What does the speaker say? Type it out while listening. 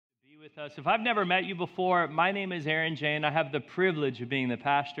With us. If I've never met you before, my name is Aaron Jane. I have the privilege of being the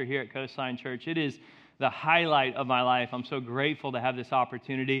pastor here at Coastline Church. It is the highlight of my life. I'm so grateful to have this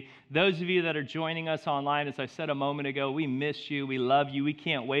opportunity. Those of you that are joining us online, as I said a moment ago, we miss you. We love you. We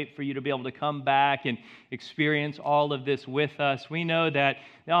can't wait for you to be able to come back and experience all of this with us. We know that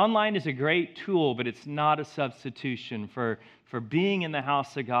the online is a great tool, but it's not a substitution for being in the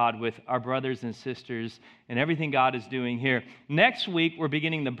house of God with our brothers and sisters and everything God is doing here. Next week, we're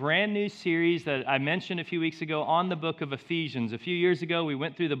beginning the brand new series that I mentioned a few weeks ago on the book of Ephesians. A few years ago, we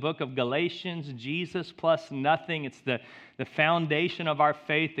went through the book of Galatians, Jesus plus nothing. It's the foundation of our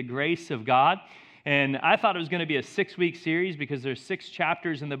faith, the grace of God. And I thought it was going to be a 6-week series because there's 6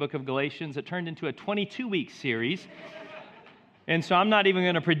 chapters in the book of Galatians. It turned into a 22-week series. And so I'm not even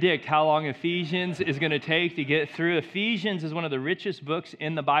going to predict how long Ephesians is going to take to get through. Ephesians is one of the richest books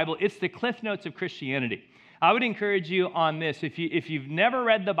in the Bible. It's the Cliff Notes of Christianity. I would encourage you on this. If you've never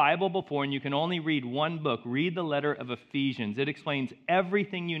read the Bible before and you can only read one book, read the letter of Ephesians. It explains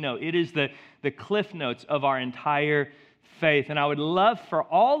everything you know. It is the Cliff Notes of our entire faith. And I would love for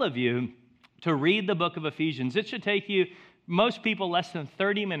all of you to read the book of Ephesians. It should take you, most people, less than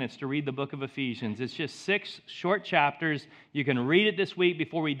 30 minutes to read the book of Ephesians. It's just 6 short chapters. You can read it this week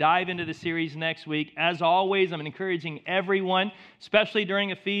before we dive into the series next week. As always, I'm encouraging everyone, especially during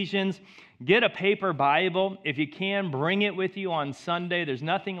Ephesians, get a paper Bible. If you can, bring it with you on Sunday. There's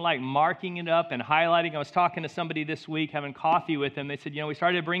nothing like marking it up and highlighting. I was talking to somebody this week, having coffee with them. They said, we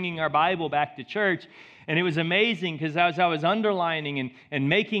started bringing our Bible back to church, and it was amazing because as I was underlining and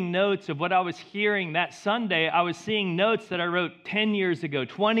making notes of what I was hearing that Sunday, I was seeing notes that I wrote 10 years ago,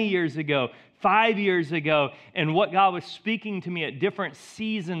 20 years ago, 5 years ago, and what God was speaking to me at different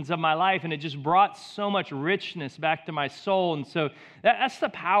seasons of my life, and it just brought so much richness back to my soul. And so that's the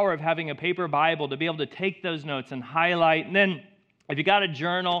power of having a paper Bible, to be able to take those notes and highlight. And then if you got a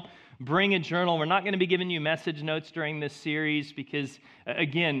journal, bring a journal. We're not going to be giving you message notes during this series because,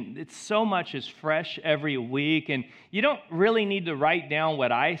 again, it's so much is fresh every week, and you don't really need to write down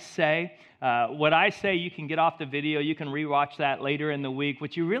what I say. What I say, you can get off the video. You can rewatch that later in the week.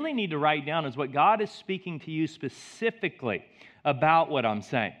 What you really need to write down is what God is speaking to you specifically about what I'm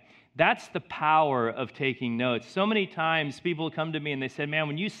saying. That's the power of taking notes. So many times people come to me and they said, man,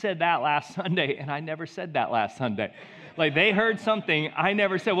 when you said that last Sunday, and I never said that last Sunday. Like they heard something I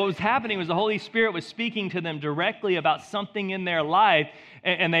never said. What was happening was the Holy Spirit was speaking to them directly about something in their life,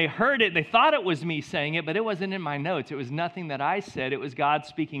 and they heard it. They thought it was me saying it, but it wasn't in my notes. It was nothing that I said. It was God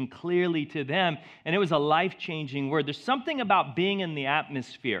speaking clearly to them, and it was a life-changing word. There's something about being in the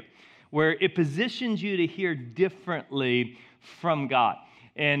atmosphere where it positions you to hear differently from God.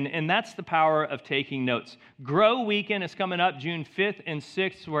 And that's the power of taking notes. Grow Weekend is coming up June 5th and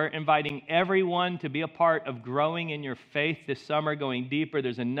 6th. We're inviting everyone to be a part of growing in your faith this summer, going deeper.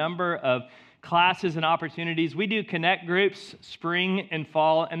 There's a number of classes and opportunities. We do connect groups spring and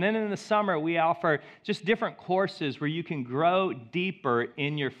fall. And then in the summer, we offer just different courses where you can grow deeper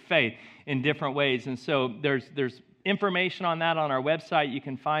in your faith in different ways. And so there's information on that on our website. You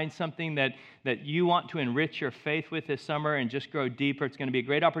can find something that you want to enrich your faith with this summer and just grow deeper. It's going to be a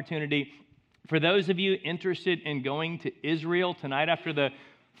great opportunity. For those of you interested in going to Israel, tonight after the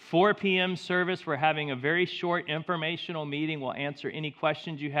 4 p.m. service, we're having a very short informational meeting. We'll answer any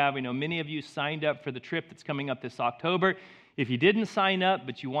questions you have. We know many of you signed up for the trip that's coming up this October. If you didn't sign up,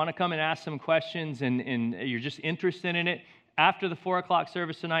 but you want to come and ask some questions and you're just interested in it, after the 4 o'clock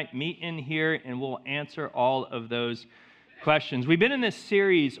service tonight, meet in here and we'll answer all of those questions. We've been in this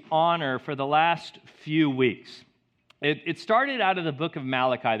series, Honor, for the last few weeks. It started out of the book of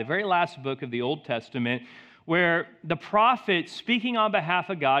Malachi, the very last book of the Old Testament, where the prophet, speaking on behalf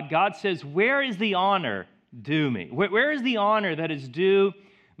of God, God says, where is the honor due me? Where is the honor that is due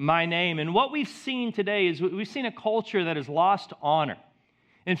my name? And what we've seen today is we've seen a culture that has lost honor.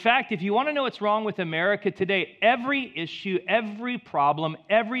 In fact, if you want to know what's wrong with America today, every issue, every problem,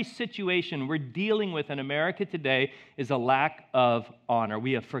 every situation we're dealing with in America today is a lack of honor.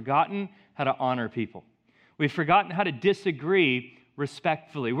 We have forgotten how to honor people. We've forgotten how to disagree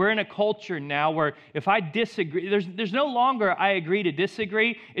respectfully. We're in a culture now where if I disagree, there's no longer I agree to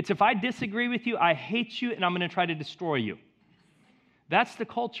disagree. It's if I disagree with you, I hate you and I'm going to try to destroy you. That's the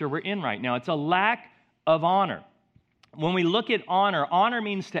culture we're in right now. It's a lack of honor. When we look at honor, honor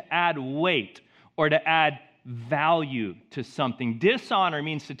means to add weight or to add value to something. Dishonor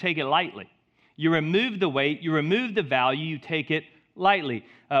means to take it lightly. You remove the weight, you remove the value, you take it lightly.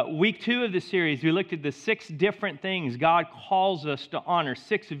 Week 2 of the series, we looked at the 6 different things God calls us to honor,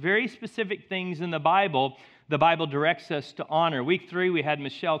 6 very specific things in the Bible the Bible directs us to honor. Week 3, we had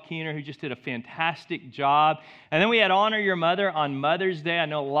Michelle Keener, who just did a fantastic job. And then we had Honor Your Mother on Mother's Day. I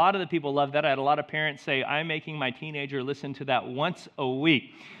know a lot of the people love that. I had a lot of parents say, I'm making my teenager listen to that once a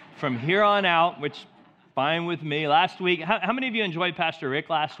week from here on out, which fine with me. Last week, how many of you enjoyed Pastor Rick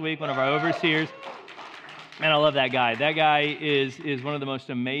last week, one of our overseers? Man, I love that guy. That guy is one of the most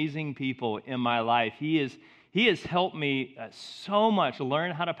amazing people in my life. He has helped me so much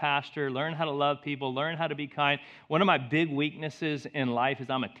learn how to pastor, learn how to love people, learn how to be kind. One of my big weaknesses in life is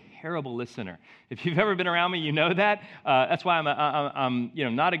I'm a terrible listener. If you've ever been around me, you know that. That's why I'm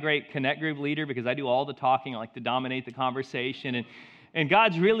not a great connect group leader, because I do all the talking. I like to dominate the conversation. And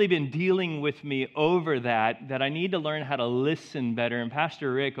God's really been dealing with me over that I need to learn how to listen better. And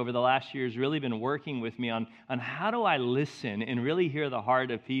Pastor Rick, over the last year, has really been working with me on how do I listen and really hear the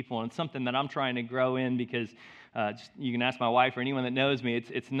heart of people. And it's something that I'm trying to grow in, because you can ask my wife or anyone that knows me,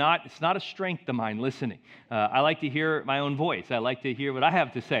 it's not a strength of mine, listening. I like to hear my own voice. I like to hear what I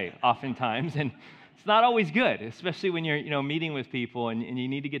have to say oftentimes. And it's not always good, especially when you're meeting with people and you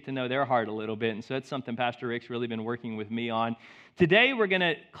need to get to know their heart a little bit. And so that's something Pastor Rick's really been working with me on. Today, we're going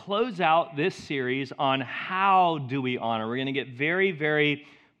to close out this series on how do we honor. We're going to get very, very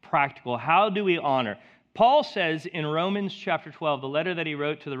practical. How do we honor? Paul says in Romans chapter 12, the letter that he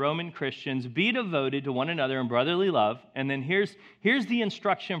wrote to the Roman Christians, be devoted to one another in brotherly love. And then here's the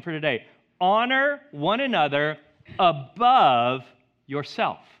instruction for today. Honor one another above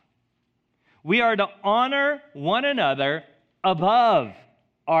yourself. We are to honor one another above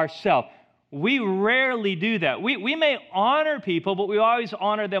ourselves. We rarely do that. We may honor people, but we always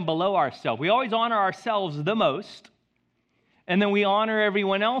honor them below ourselves. We always honor ourselves the most, and then we honor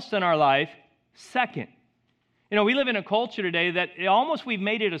everyone else in our life second. We live in a culture today that we've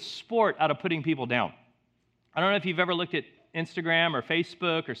made it a sport out of putting people down. I don't know if you've ever looked at Instagram or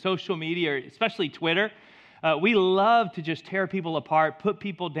Facebook or social media, or especially Twitter. We love to just tear people apart, put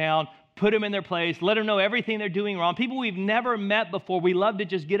people down, put them in their place, let them know everything they're doing wrong. People we've never met before, we love to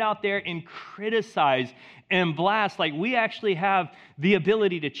just get out there and criticize and blast like we actually have the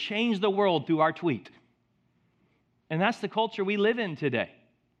ability to change the world through our tweet. And that's the culture we live in today.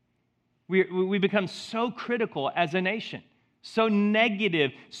 We become so critical as a nation, so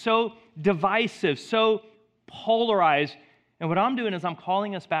negative, so divisive, so polarized. And what I'm doing is I'm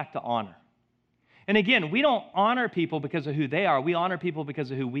calling us back to honor. And again, we don't honor people because of who they are. We honor people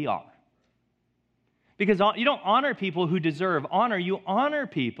because of who we are. Because you don't honor people who deserve honor. You honor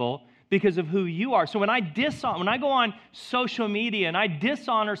people because of who you are. So when I go on social media and I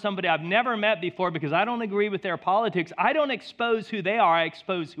dishonor somebody I've never met before because I don't agree with their politics, I don't expose who they are, I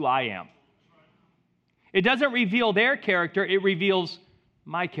expose who I am. It doesn't reveal their character, it reveals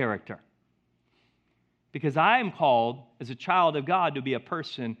my character. Because I am called, as a child of God, to be a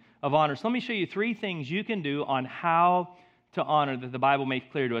person of honor. So let me show you 3 things you can do on how to honor that the Bible makes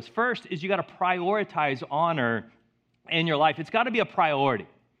clear to us. First is you got to prioritize honor in your life. It's got to be a priority.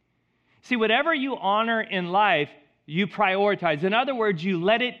 See, whatever you honor in life, you prioritize. In other words, you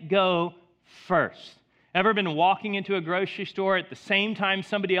let it go first. Ever been walking into a grocery store at the same time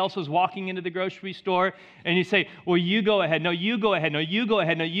somebody else was walking into the grocery store, and you say, well, you go ahead. No, you go ahead. No, you go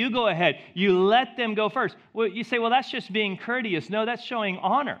ahead. No, you go ahead. You let them go first. Well, you say, well, that's just being courteous. No, that's showing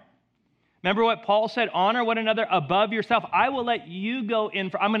honor. Remember what Paul said, honor one another above yourself. I will let you go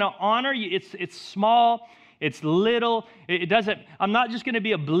in. I'm going to honor you. It's small. It's little. I'm not just going to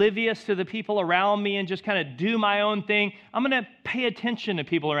be oblivious to the people around me and just kind of do my own thing. I'm going to pay attention to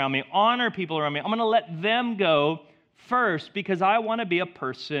people around me, honor people around me. I'm going to let them go first because I want to be a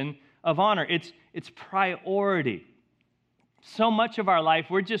person of honor. It's priority. So much of our life,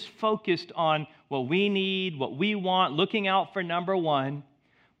 we're just focused on what we need, what we want, looking out for number one.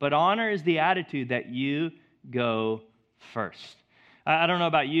 But honor is the attitude that you go first. I don't know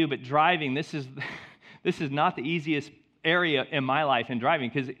about you, but driving, this is not the easiest area in my life in driving,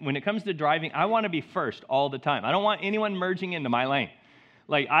 because when it comes to driving, I want to be first all the time. I don't want anyone merging into my lane.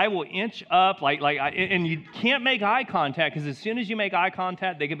 Like, I will inch up, and you can't make eye contact, because as soon as you make eye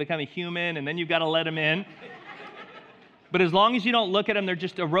contact, they can become a human, and then you've got to let them in. But as long as you don't look at them, they're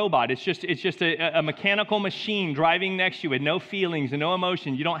just a robot. It's just a mechanical machine driving next to you with no feelings and no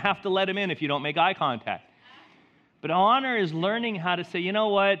emotion. You don't have to let them in if you don't make eye contact. But honor is learning how to say, you know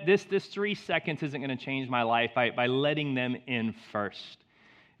what, this 3 seconds isn't going to change my life by letting them in first.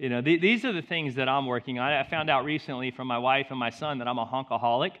 These are the things that I'm working on. I found out recently from my wife and my son that I'm a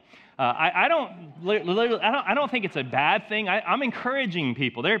honkaholic. I don't think it's a bad thing. I'm encouraging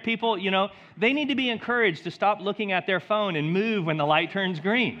people. There are people, they need to be encouraged to stop looking at their phone and move when the light turns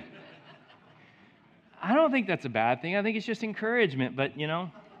green. I don't think that's a bad thing. I think it's just encouragement, but,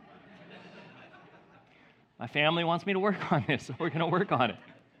 My family wants me to work on this, so we're going to work on it.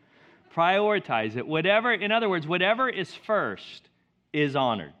 Prioritize it. Whatever, in other words, whatever is first is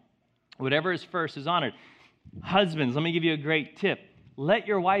honored. Whatever is first is honored. Husbands, let me give you a great tip. Let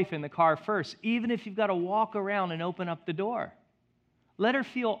your wife in the car first, even if you've got to walk around and open up the door. Let her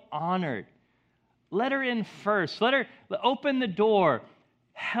feel honored. Let her in first. Let her open the door.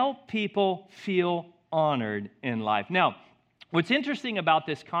 Help people feel honored in life. Now, what's interesting about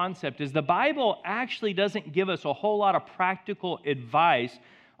this concept is the Bible actually doesn't give us a whole lot of practical advice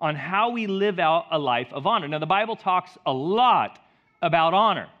on how we live out a life of honor. Now, the Bible talks a lot about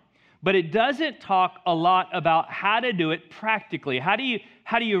honor, but it doesn't talk a lot about how to do it practically. How do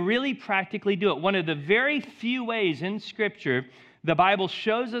you really practically do it? One of the very few ways in Scripture the Bible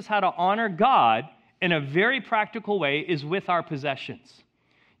shows us how to honor God in a very practical way is with our possessions.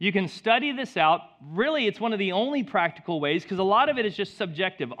 You can study this out. Really, it's one of the only practical ways because a lot of it is just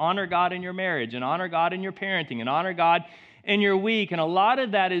subjective. Honor God in your marriage and honor God in your parenting and honor God in your week. And a lot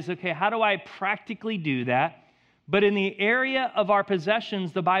of that is, okay, how do I practically do that? But in the area of our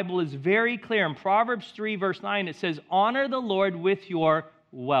possessions, the Bible is very clear. In Proverbs 3, verse 9, it says, honor the Lord with your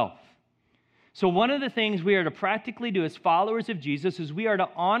wealth. So one of the things we are to practically do as followers of Jesus is we are to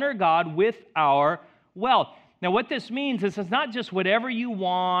honor God with our wealth. Now, what this means is it's not just whatever you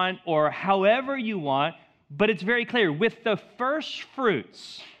want or however you want, but it's very clear, with the first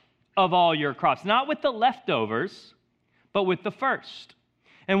fruits of all your crops, not with the leftovers, but with the first.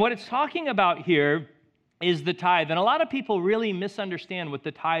 And what it's talking about here is the tithe. And a lot of people really misunderstand what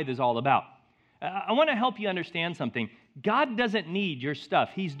the tithe is all about. I want to help you understand something. God doesn't need your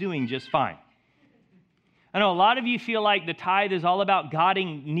stuff. He's doing just fine. I know a lot of you feel like the tithe is all about God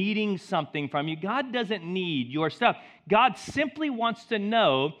needing something from you. God doesn't need your stuff. God simply wants to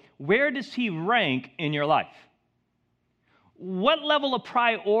know, where does He rank in your life? What level of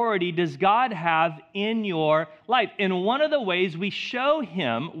priority does God have in your life? And one of the ways we show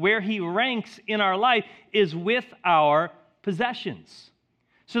Him where He ranks in our life is with our possessions.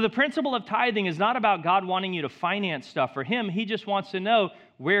 So the principle of tithing is not about God wanting you to finance stuff for Him. He just wants to know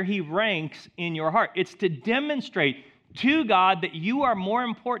where He ranks in your heart. It's to demonstrate to God that you are more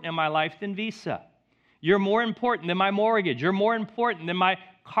important in my life than Visa. You're more important than my mortgage. You're more important than my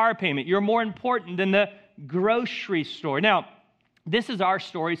car payment. You're more important than the grocery store. Now, this is our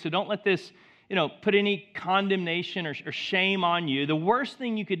story, so don't let this, put any condemnation or shame on you. The worst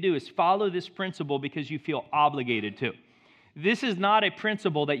thing you could do is follow this principle because you feel obligated to. This is not a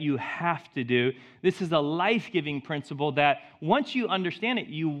principle that you have to do. This is a life-giving principle that once you understand it,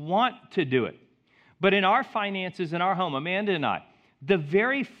 you want to do it. But in our finances, in our home, Amanda and I, the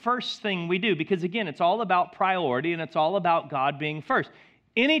very first thing we do, because again, it's all about priority and it's all about God being first.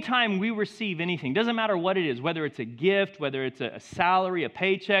 Anytime we receive anything, doesn't matter what it is, whether it's a gift, whether it's a salary, a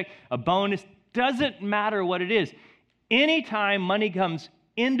paycheck, a bonus, doesn't matter what it is. Anytime money comes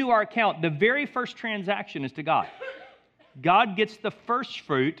into our account, the very first transaction is to God. God gets the first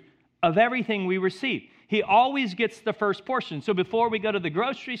fruit of everything we receive. He always gets the first portion. So before we go to the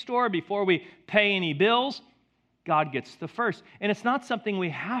grocery store, before we pay any bills, God gets the first. And it's not something we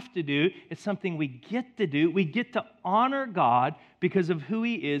have to do. It's something we get to do. We get to honor God because of who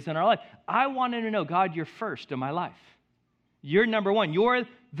He is in our life. I wanted to know, God, you're first in my life. You're number one. You're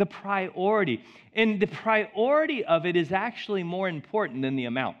the priority. And the priority of it is actually more important than the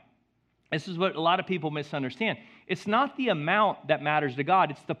amount. This is what a lot of people misunderstand. It's not the amount that matters to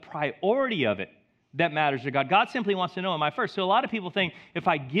God. It's the priority of it that matters to God. God simply wants to know, am I first? So a lot of people think if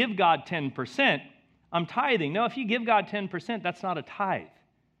I give God 10%, I'm tithing. No, if you give God 10%, that's not a tithe.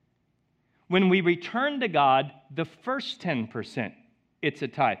 When we return to God the first 10%, it's a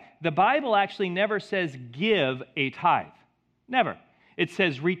tithe. The Bible actually never says give a tithe. Never. It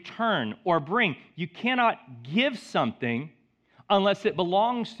says return or bring. You cannot give something unless it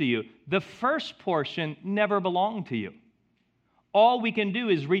belongs to you. The first portion never belonged to you. All we can do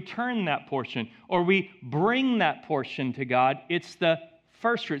is return that portion, or we bring that portion to God. It's the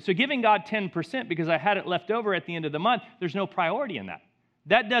first fruit. So giving God 10% because I had it left over at the end of the month, there's no priority in that.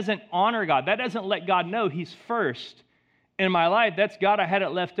 That doesn't honor God. That doesn't let God know He's first in my life. That's God, I had it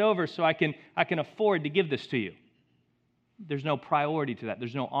left over so I can afford to give this to you. There's no priority to that.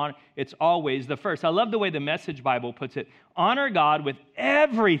 There's no honor. It's always the first. I love the way the Message Bible puts it. Honor God with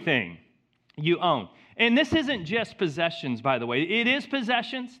everything you own. And this isn't just possessions, by the way. It is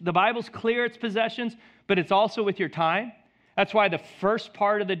possessions. The Bible's clear it's possessions, but it's also with your time. That's why the first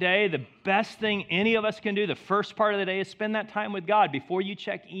part of the day, the best thing any of us can do, the first part of the day is spend that time with God. Before you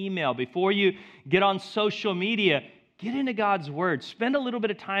check email, before you get on social media, get into God's Word. Spend a little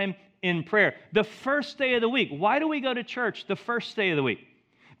bit of time in prayer. The first day of the week. Why do we go to church the first day of the week?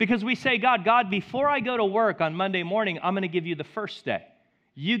 Because we say, God, before I go to work on Monday morning, I'm going to give you the first day.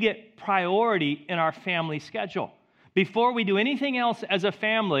 You get priority in our family schedule. Before we do anything else as a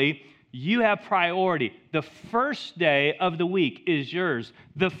family, you have priority. The first day of the week is yours.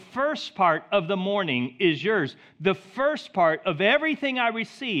 The first part of the morning is yours. The first part of everything I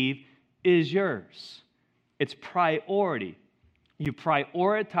receive is yours. It's priority. You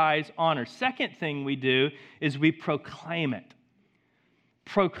prioritize honor. Second thing we do is we proclaim it.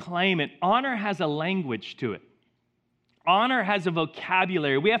 Proclaim it. Honor has a language to it. Honor has a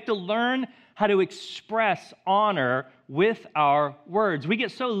vocabulary. We have to learn how to express honor with our words. We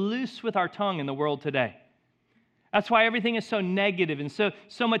get so loose with our tongue in the world today. That's why everything is so negative and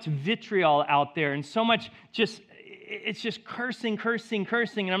so much vitriol out there and so much it's just cursing.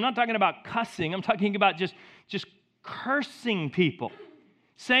 And I'm not talking about cussing. I'm talking about just cursing people,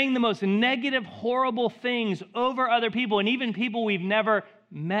 saying the most negative, horrible things over other people and even people we've never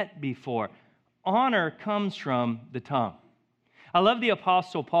met before. Honor comes from the tongue. I love the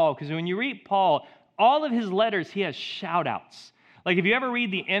Apostle Paul because when you read Paul, all of his letters, he has shout-outs. Like if you ever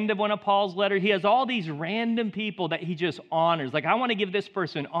read the end of one of Paul's letters, he has all these random people that he just honors. Like, I want to give this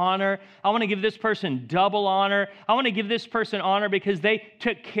person honor. I want to give this person double honor. I want to give this person honor because they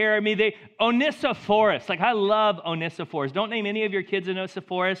took care of me. Onesiphorus. Like, I love Onesiphorus. Don't name any of your kids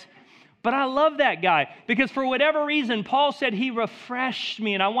Onesiphorus. But I love that guy because for whatever reason, Paul said he refreshed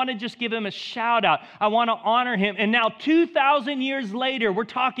me, and I want to just give him a shout out. I want to honor him. And now 2,000 years later, we're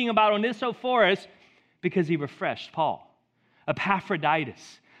talking about Onesiphorus because he refreshed Paul.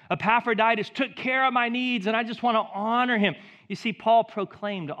 Epaphroditus took care of my needs, and I just want to honor him. You see, Paul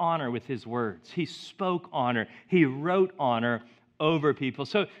proclaimed honor with his words. He spoke honor. He wrote honor over people.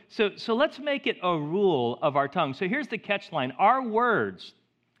 So let's make it a rule of our tongue. So here's the catch line. Our words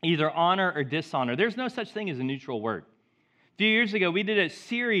either honor or dishonor. There's no such thing as a neutral word. A few years ago, we did a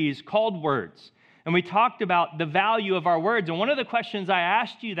series called Words, and we talked about the value of our words. And one of the questions I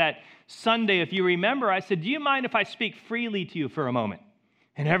asked you that Sunday, if you remember, I said, do you mind if I speak freely to you for a moment?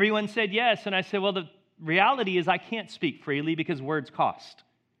 And everyone said yes. And I said, well, the reality is I can't speak freely because words cost.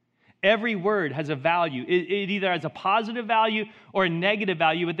 Every word has a value. It either has a positive value or a negative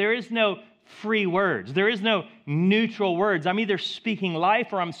value, but there is no free words. There is no neutral words. I'm either speaking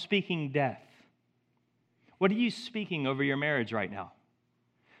life or I'm speaking death. What are you speaking over your marriage right now?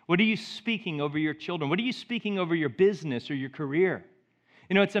 What are you speaking over your children? What are you speaking over your business or your career?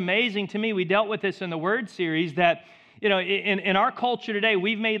 You know, it's amazing to me. We dealt with this in the Word series that, you know, in our culture today,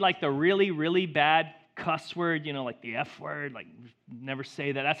 we've made like the really, really bad cuss word, you know, like the F word, like never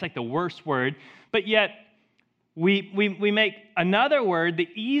say that. That's like the worst word. But yet, we make another word, the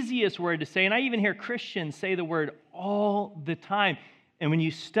easiest word to say, and I even hear Christians say the word all the time. And when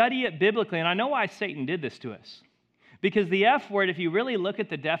you study it biblically, and I know why Satan did this to us, because the F word, if you really look at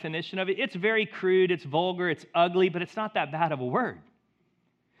the definition of it, it's very crude, it's vulgar, it's ugly, but it's not that bad of a word.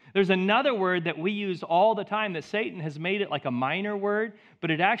 There's another word that we use all the time that Satan has made it like a minor word, but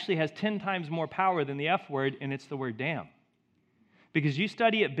it actually has 10 times more power than the F word, and it's the word damn. Because you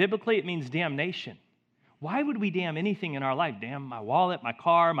study it biblically, it means damnation. Why would we damn anything in our life? Damn my wallet, my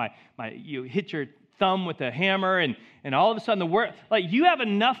car, you hit your thumb with a hammer, and all of a sudden the word, like you have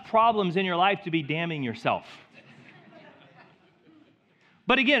enough problems in your life to be damning yourself.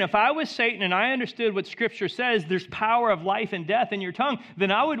 But again, if I was Satan and I understood what Scripture says, there's power of life and death in your tongue, then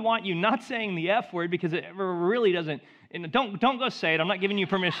I would want you not saying the F word because it really doesn't, and don't go say it. I'm not giving you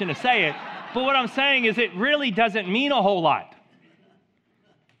permission to say it. But what I'm saying is it really doesn't mean a whole lot.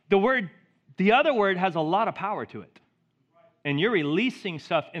 The other word has a lot of power to it. And you're releasing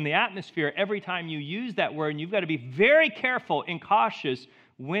stuff in the atmosphere every time you use that word, and you've got to be very careful and cautious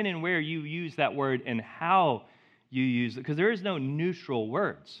when and where you use that word and how you use it, because there is no neutral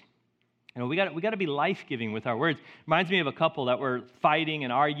words. You know, we got to be life-giving with our words. Reminds me of a couple that were fighting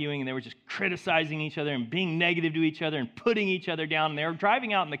and arguing, and they were just criticizing each other and being negative to each other and putting each other down. And they were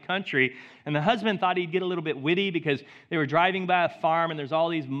driving out in the country, and the husband thought he'd get a little bit witty because they were driving by a farm, and there's all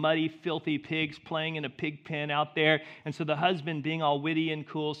these muddy, filthy pigs playing in a pig pen out there. And so the husband, being all witty and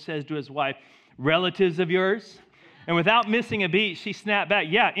cool, says to his wife, "Relatives of yours?" And without missing a beat, she snapped back,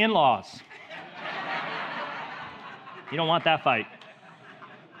 "Yeah, in-laws." You don't want that fight.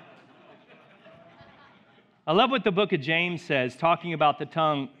 I love what the book of James says, talking about the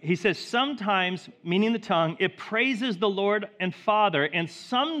tongue. He says, sometimes, meaning the tongue, it praises the Lord and Father, and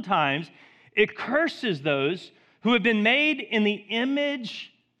sometimes it curses those who have been made in the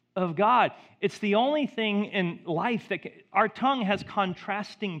image of God. It's the only thing in life that our tongue has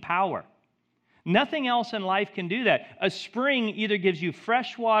contrasting power. Nothing else in life can do that. A spring either gives you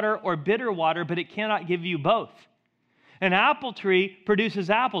fresh water or bitter water, but it cannot give you both. An apple tree produces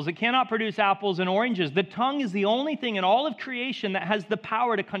apples. It cannot produce apples and oranges. The tongue is the only thing in all of creation that has the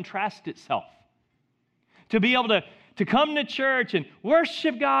power to contrast itself. To be able to come to church and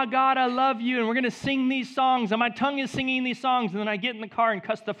worship God, God, I love you, and we're going to sing these songs, and my tongue is singing these songs, and then I get in the car and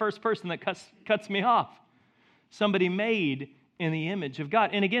cuss the first person that cuts me off. Somebody made in the image of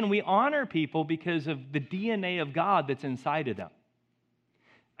God. And again, we honor people because of the DNA of God that's inside of them.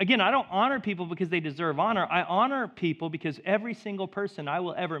 Again, I don't honor people because they deserve honor. I honor people because every single person I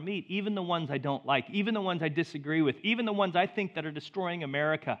will ever meet, even the ones I don't like, even the ones I disagree with, even the ones I think that are destroying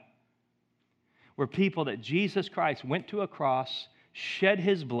America, were people that Jesus Christ went to a cross, shed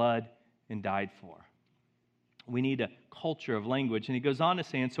his blood, and died for. We need a culture of language. And he goes on to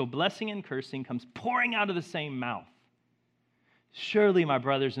say, and so blessing and cursing comes pouring out of the same mouth. Surely, my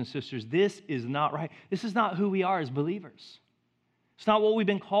brothers and sisters, this is not right. This is not who we are as believers. It's not what we've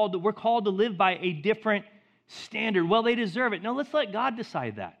been called to. We're called to live by a different standard. Well, they deserve it. No, let's let God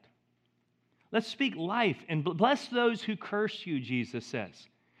decide that. Let's speak life and bless those who curse you, Jesus says.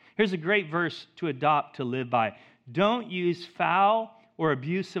 Here's a great verse to adopt to live by. Don't use foul or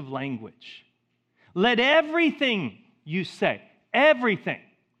abusive language. Let everything you say, everything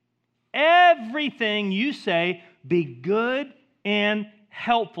you say be good and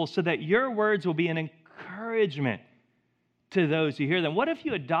helpful so that your words will be an encouragement to those who hear them. What if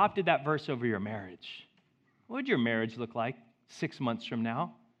you adopted that verse over your marriage? What would your marriage look like 6 months from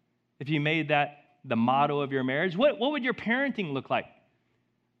now? If you made that the motto of your marriage, what would your parenting look like?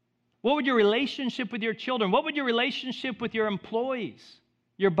 What would your relationship with your children? What would your relationship with your employees,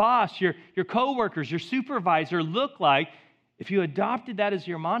 your boss, your coworkers, your supervisor look like if you adopted that as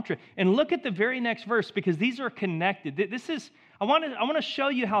your mantra? And look at the very next verse, because these are connected. I want to show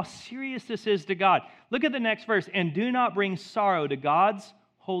you how serious this is to God. Look at the next verse. And do not bring sorrow to God's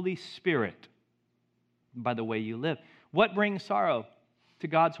Holy Spirit by the way you live. What brings sorrow to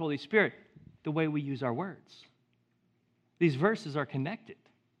God's Holy Spirit? The way we use our words. These verses are connected.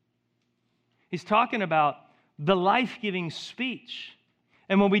 He's talking about the life-giving speech.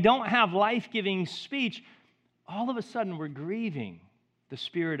 And when we don't have life-giving speech, all of a sudden we're grieving the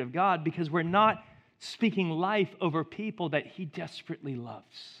Spirit of God because we're not speaking life over people that he desperately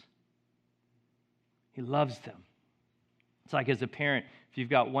loves. He loves them. It's like as a parent, if you've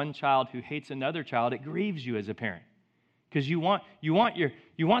got one child who hates another child, it grieves you as a parent. Because you want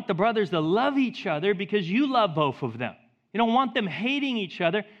the brothers to love each other because you love both of them. You don't want them hating each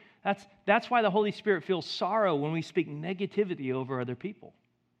other. That's why the Holy Spirit feels sorrow when we speak negativity over other people.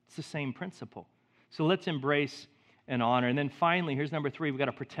 It's the same principle. So let's embrace and honor. And then finally, here's number 3, we've got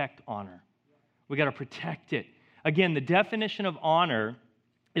to protect honor. We've got to protect it. Again, the definition of honor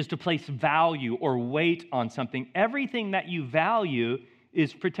is to place value or weight on something. Everything that you value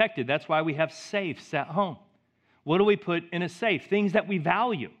is protected. That's why we have safes at home. What do we put in a safe? Things that we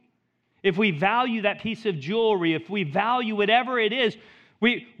value. If we value that piece of jewelry, if we value whatever it is,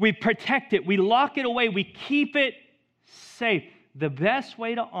 we protect it, we lock it away, we keep it safe. The best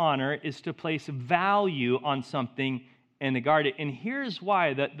way to honor is to place value on something and to guard it. And here's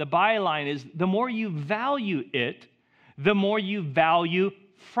why. The byline is the more you value it, the more you value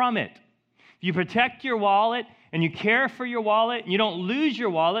from it. If you protect your wallet and you care for your wallet and you don't lose your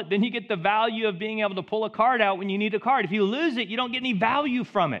wallet, then you get the value of being able to pull a card out when you need a card. If you lose it, you don't get any value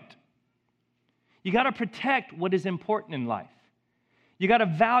from it. You got to protect what is important in life. You got to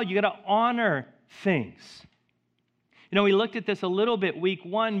value, you got to honor things. You know, we looked at this a little bit week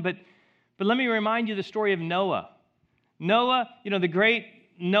 1, but let me remind you the story of Noah. Noah, the great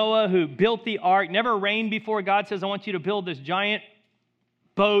Noah who built the ark, never rained before. God says, I want you to build this giant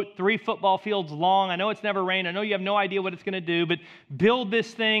boat, 3 football fields long. I know it's never rained. I know you have no idea what it's going to do, but build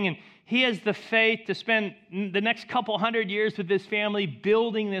this thing. And he has the faith to spend the next couple hundred years with his family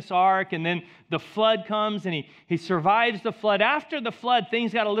building this ark. And then the flood comes and he survives the flood. After the flood,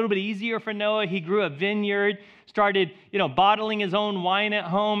 things got a little bit easier for Noah. He grew a vineyard, started, bottling his own wine at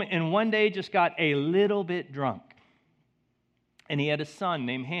home, and one day just got a little bit drunk. And he had a son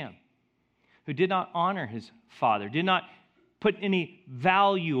named Ham who did not honor his father, did not put any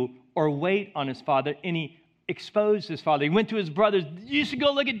value or weight on his father, and he exposed his father. He went to his brothers. You should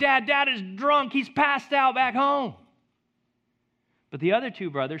go look at Dad. Dad is drunk. He's passed out back home. But the other 2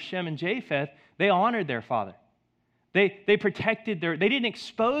 brothers, Shem and Japheth, they honored their father. They protected they didn't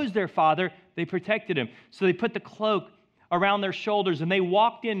expose their father, they protected him. So they put the cloak around their shoulders and they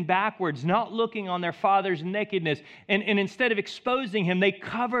walked in backwards, not looking on their father's nakedness. And instead of exposing him, they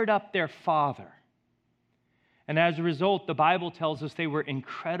covered up their father. And as a result, the Bible tells us they were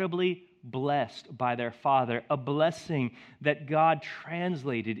incredibly blessed by their father, a blessing that God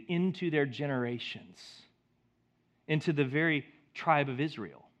translated into their generations. into the very tribe of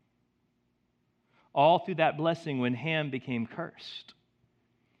Israel. All through that blessing when Ham became cursed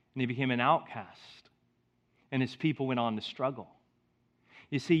and he became an outcast and his people went on to struggle.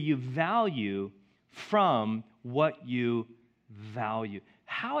 You see, you value from what you value.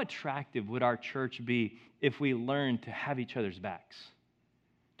 How attractive would our church be if we learned to have each other's backs,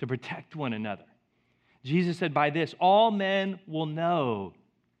 to protect one another? Jesus said, by this, all men will know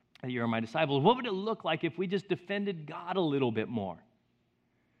that you are my disciples. What would it look like if we just defended God a little bit more?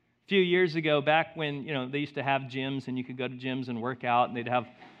 A few years ago, back when, they used to have gyms and you could go to gyms and work out and they'd have,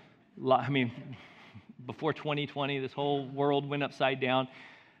 before 2020, this whole world went upside down.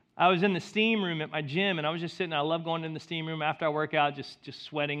 I was in the steam room at my gym, and I was just sitting there. I love going in the steam room after I work out, just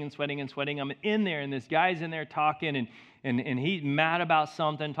sweating and sweating and sweating. I'm in there, and this guy's in there talking, and he's mad about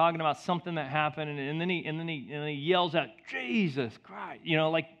something, talking about something that happened, and then he yells out, Jesus Christ,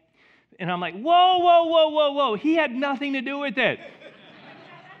 and I'm like, whoa. He had nothing to do with it.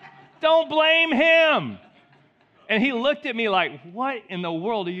 Don't blame him. And he looked at me like, what in the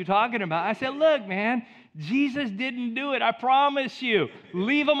world are you talking about? I said, look, man, Jesus didn't do it. I promise you.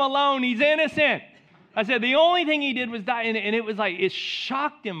 Leave him alone. He's innocent. I said, the only thing he did was die. And it was like, it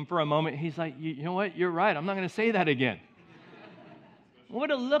shocked him for a moment. He's like, you know what? You're right. I'm not going to say that again. What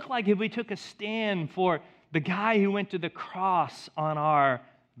would it look like if we took a stand for the guy who went to the cross on our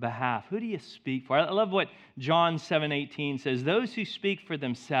behalf? Who do you speak for? I love what John 7:18 says. Those who speak for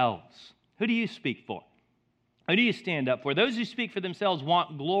themselves. Who do you speak for? Who do you stand up for? Those who speak for themselves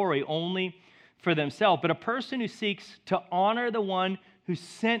want glory only for themselves, but a person who seeks to honor the one who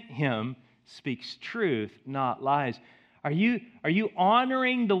sent him speaks truth, not lies. Are you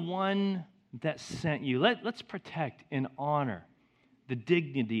honoring the one that sent you? Let's protect and honor the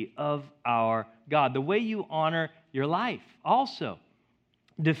dignity of our God. The way you honor your life also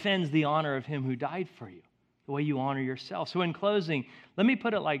defends the honor of him who died for you, the way you honor yourself. So in closing, let me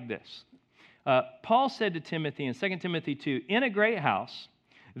put it like this. Paul said to Timothy in 2 Timothy 2, in a great house,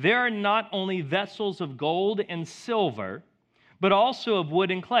 there are not only vessels of gold and silver, but also of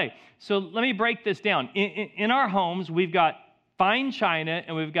wood and clay. So let me break this down. In our homes, we've got fine china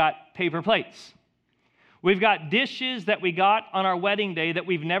and we've got paper plates. We've got dishes that we got on our wedding day that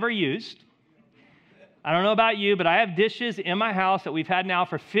we've never used. I don't know about you, but I have dishes in my house that we've had now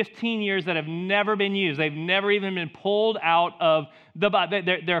for 15 years that have never been used. They've never even been pulled out of the box.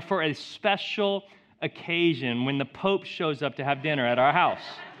 They're for a special occasion when the Pope shows up to have dinner at our house.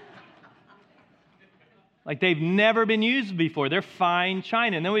 Like they've never been used before. They're fine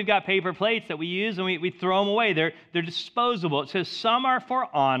china. And then we've got paper plates that we use and we throw them away. They're disposable. It says some are for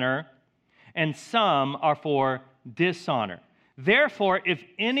honor and some are for dishonor. Therefore, if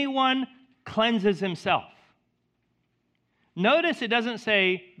anyone cleanses himself. Notice it doesn't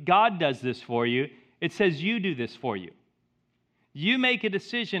say God does this for you. It says you do this for you. You make a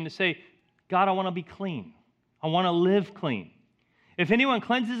decision to say, God, I want to be clean. I want to live clean. If anyone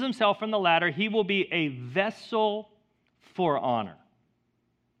cleanses himself from the latter, he will be a vessel for honor.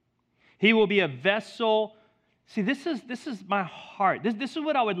 He will be a vessel. See, this is my heart. This is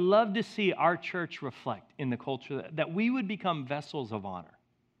what I would love to see our church reflect in the culture, that we would become vessels of honor.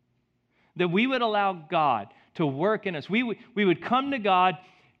 That we would allow God to work in us. We would come to God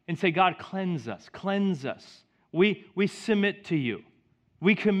and say, God, cleanse us, cleanse us. We submit to you.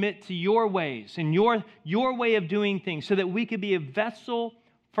 We commit to your ways and your way of doing things so that we could be a vessel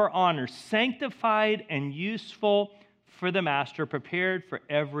for honor, sanctified and useful for the master, prepared for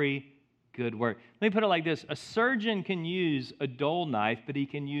every good work. Let me put it like this. A surgeon can use a dull knife, but he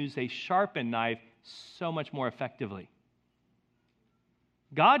can use a sharpened knife so much more effectively.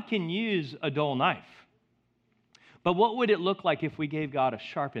 God can use a dull knife. But what would it look like if we gave God a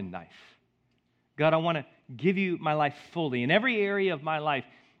sharpened knife? God, I want to give you my life fully. In every area of my life,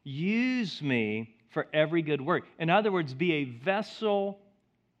 use me for every good work. In other words, be a vessel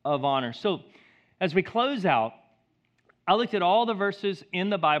of honor. So as we close out, I looked at all the verses in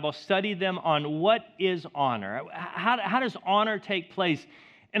the Bible, studied them on what is honor. How does honor take place?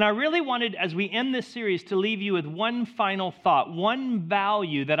 And I really wanted, as we end this series, to leave you with one final thought, one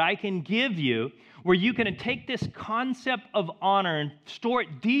value that I can give you where you can take this concept of honor and store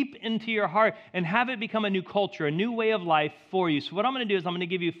it deep into your heart and have it become a new culture, a new way of life for you. So what I'm going to do is I'm going to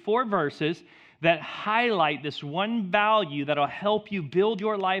give you 4 verses that highlight this one value that will help you build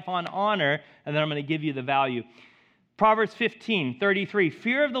your life on honor, and then I'm going to give you the value. Proverbs 15:33,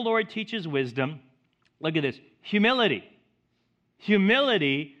 fear of the Lord teaches wisdom. Look at this, humility.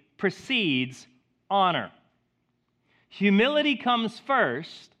 Humility precedes honor. Humility comes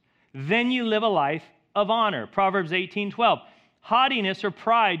first, then you live a life of honor. Proverbs 18:12. Haughtiness or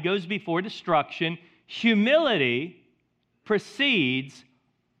pride goes before destruction. Humility precedes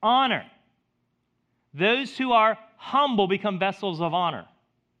honor. Those who are humble become vessels of honor.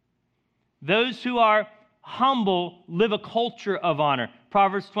 Those who are humble live a culture of honor.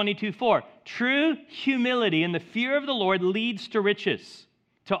 Proverbs 22:4. True humility and the fear of the Lord leads to riches,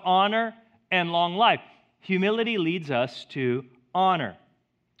 to honor, and long life. Humility leads us to honor.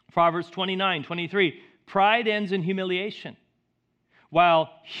 Proverbs 29:23. Pride ends in humiliation, while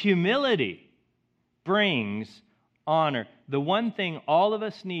humility brings honor. The one thing all of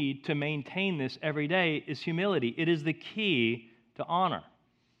us need to maintain this every day is humility. It is the key to honor.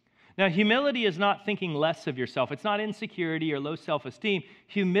 Now, humility is not thinking less of yourself. It's not insecurity or low self-esteem.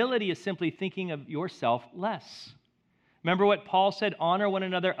 Humility is simply thinking of yourself less. Remember what Paul said, honor one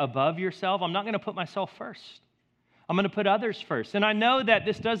another above yourself? I'm not going to put myself first. I'm going to put others first. And I know that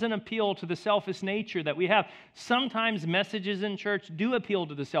this doesn't appeal to the selfish nature that we have. Sometimes messages in church do appeal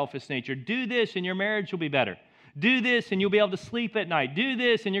to the selfish nature. Do this and your marriage will be better. Do this and you'll be able to sleep at night. Do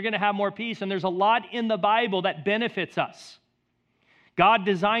this and you're going to have more peace. And there's a lot in the Bible that benefits us. God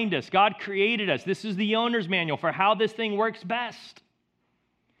designed us. God created us. This is the owner's manual for how this thing works best.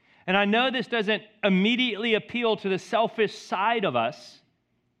 And I know this doesn't immediately appeal to the selfish side of us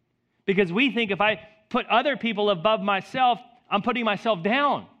because we think if I put other people above myself, I'm putting myself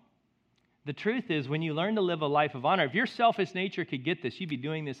down. The truth is, when you learn to live a life of honor, if your selfish nature could get this, you'd be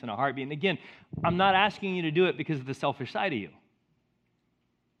doing this in a heartbeat. And again, I'm not asking you to do it because of the selfish side of you.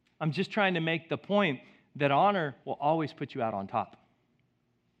 I'm just trying to make the point that honor will always put you out on top.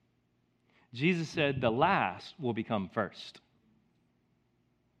 Jesus said the last will become first.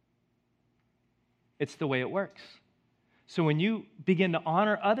 It's the way it works. So when you begin to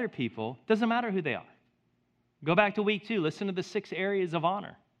honor other people, it doesn't matter who they are. Go back to week 2. Listen to the 6 areas of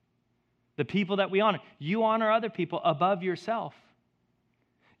honor. The people that we honor. You honor other people above yourself.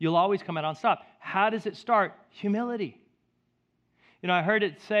 You'll always come out on top. How does it start? Humility. You know, I heard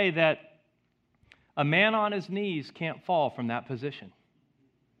it say that a man on his knees can't fall from that position.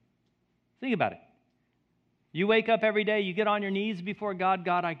 Think about it. You wake up every day, you get on your knees before God.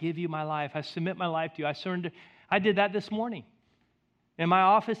 God, I give you my life. I submit my life to you. I surrender. I did that this morning in my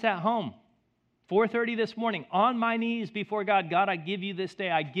office at home. 4:30 this morning, on my knees before God. God, I give you this day.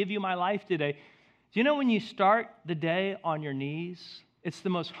 I give you my life today. Do you know when you start the day on your knees, it's the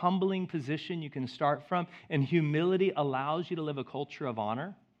most humbling position you can start from, and humility allows you to live a culture of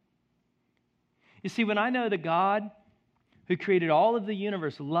honor? You see, when I know that God, who created all of the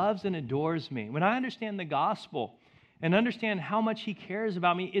universe, loves and adores me, when I understand the gospel and understand how much He cares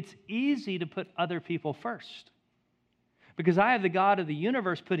about me, it's easy to put other people first because I have the God of the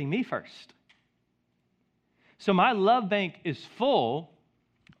universe putting me first. So my love bank is full.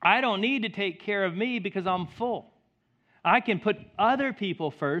 I don't need to take care of me because I'm full. I can put other people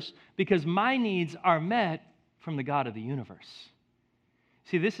first because my needs are met from the God of the universe.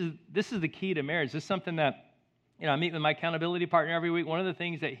 See, this is the key to marriage. This is something that, I meet with my accountability partner every week. One of the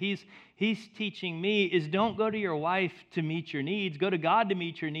things that he's teaching me is don't go to your wife to meet your needs. Go to God to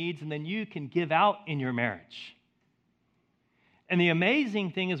meet your needs, and then you can give out in your marriage. And the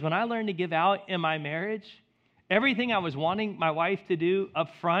amazing thing is when I learned to give out in my marriage, everything I was wanting my wife to do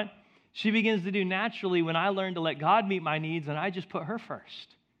up front, she begins to do naturally when I learn to let God meet my needs and I just put her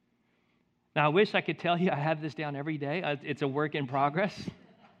first. Now, I wish I could tell you I have this down every day. It's a work in progress.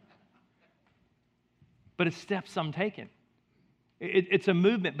 But it's steps I'm taking. It's a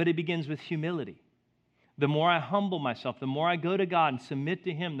movement, but it begins with humility. The more I humble myself, the more I go to God and submit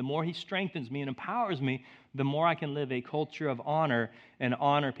to Him, the more He strengthens me and empowers me, the more I can live a culture of honor and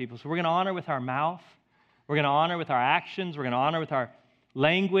honor people. So we're going to honor with our mouth. We're going to honor with our actions. We're going to honor with our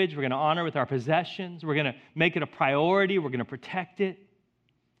language. We're going to honor with our possessions. We're going to make it a priority. We're going to protect it.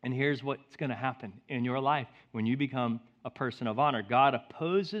 And here's what's going to happen in your life when you become a person of honor. God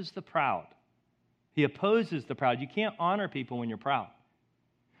opposes the proud. He opposes the proud. You can't honor people when you're proud.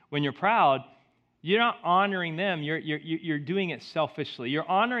 When you're proud, you're not honoring them. You're doing it selfishly. You're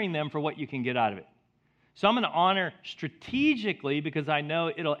honoring them for what you can get out of it. So I'm going to honor strategically because I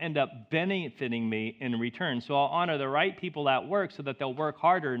know it'll end up benefiting me in return. So I'll honor the right people at work so that they'll work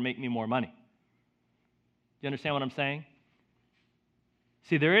harder and make me more money. Do you understand what I'm saying?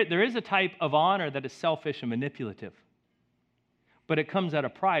 See, there is a type of honor that is selfish and manipulative. But it comes out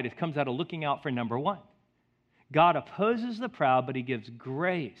of pride. It comes out of looking out for number one. God opposes the proud, but He gives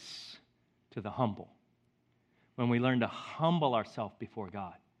grace to the humble. When we learn to humble ourselves before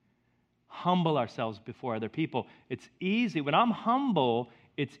God, humble ourselves before other people, it's easy. When I'm humble,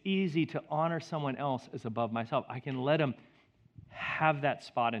 it's easy to honor someone else as above myself. I can let them have that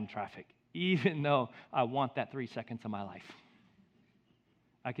spot in traffic, even though I want that 3 seconds of my life.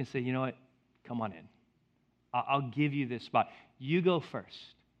 I can say, you know what? Come on in. I'll give you this spot. You go first.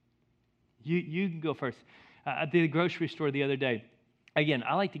 You can go first. At the grocery store the other day, again,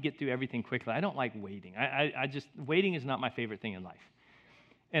 I like to get through everything quickly. I don't like waiting. Waiting is not my favorite thing in life.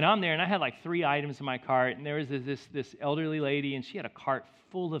 And I'm there, and I had like 3 items in my cart, and there was this elderly lady, and she had a cart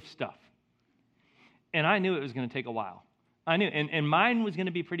full of stuff. And I knew it was going to take a while. I knew, and mine was going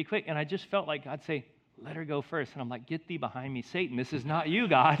to be pretty quick, and I just felt like God say, let her go first. And I'm like, get thee behind me, Satan. This is not you,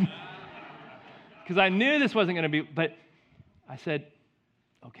 God. Because I knew this wasn't going to be, but I said,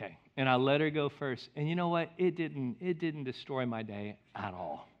 okay. And I let her go first. And you know what? It didn't destroy my day at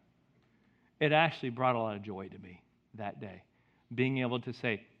all. It actually brought a lot of joy to me that day, being able to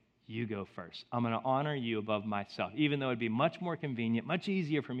say, you go first. I'm going to honor you above myself, even though it'd be much more convenient, much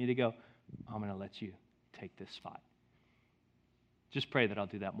easier for me to go, I'm going to let you take this spot. Just pray that I'll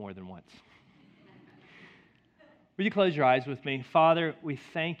do that more than once. Will you close your eyes with me? Father, we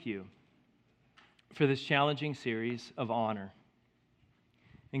thank you for this challenging series of honor.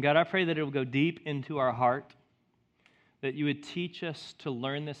 And God, I pray that it will go deep into our heart, that you would teach us to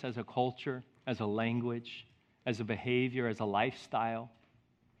learn this as a culture, as a language, as a behavior, as a lifestyle,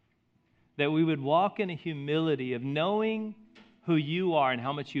 that we would walk in a humility of knowing who you are and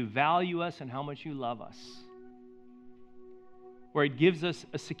how much you value us and how much you love us, where it gives us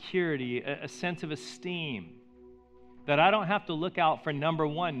a security, a sense of esteem, that I don't have to look out for number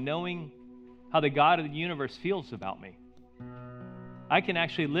one, knowing how the God of the universe feels about me. I can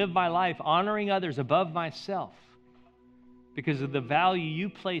actually live my life honoring others above myself because of the value you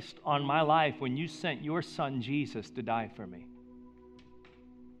placed on my life when you sent your son Jesus to die for me.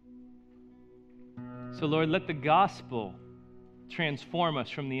 So Lord, let the gospel transform us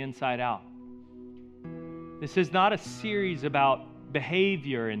from the inside out. This is not a series about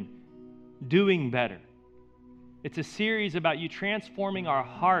behavior and doing better. It's a series about you transforming our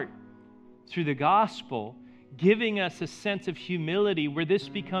heart through the gospel, giving us a sense of humility where this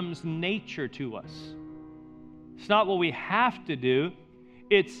becomes nature to us. It's not what we have to do,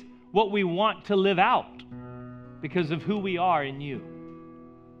 it's what we want to live out because of who we are in you.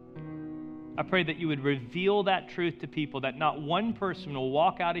 I pray that you would reveal that truth to people, that not one person will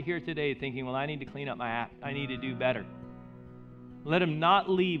walk out of here today thinking, well, I need to clean up my act. I need to do better. Let them not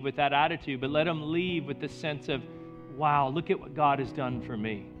leave with that attitude, but let them leave with the sense of, wow, look at what God has done for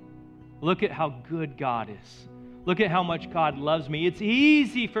me. Look at how good God is. Look at how much God loves me. It's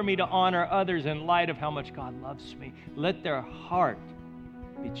easy for me to honor others in light of how much God loves me. Let their heart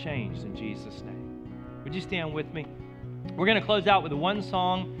be changed in Jesus' name. Would you stand with me? We're going to close out with one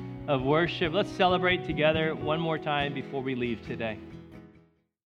song of worship. Let's celebrate together one more time before we leave today.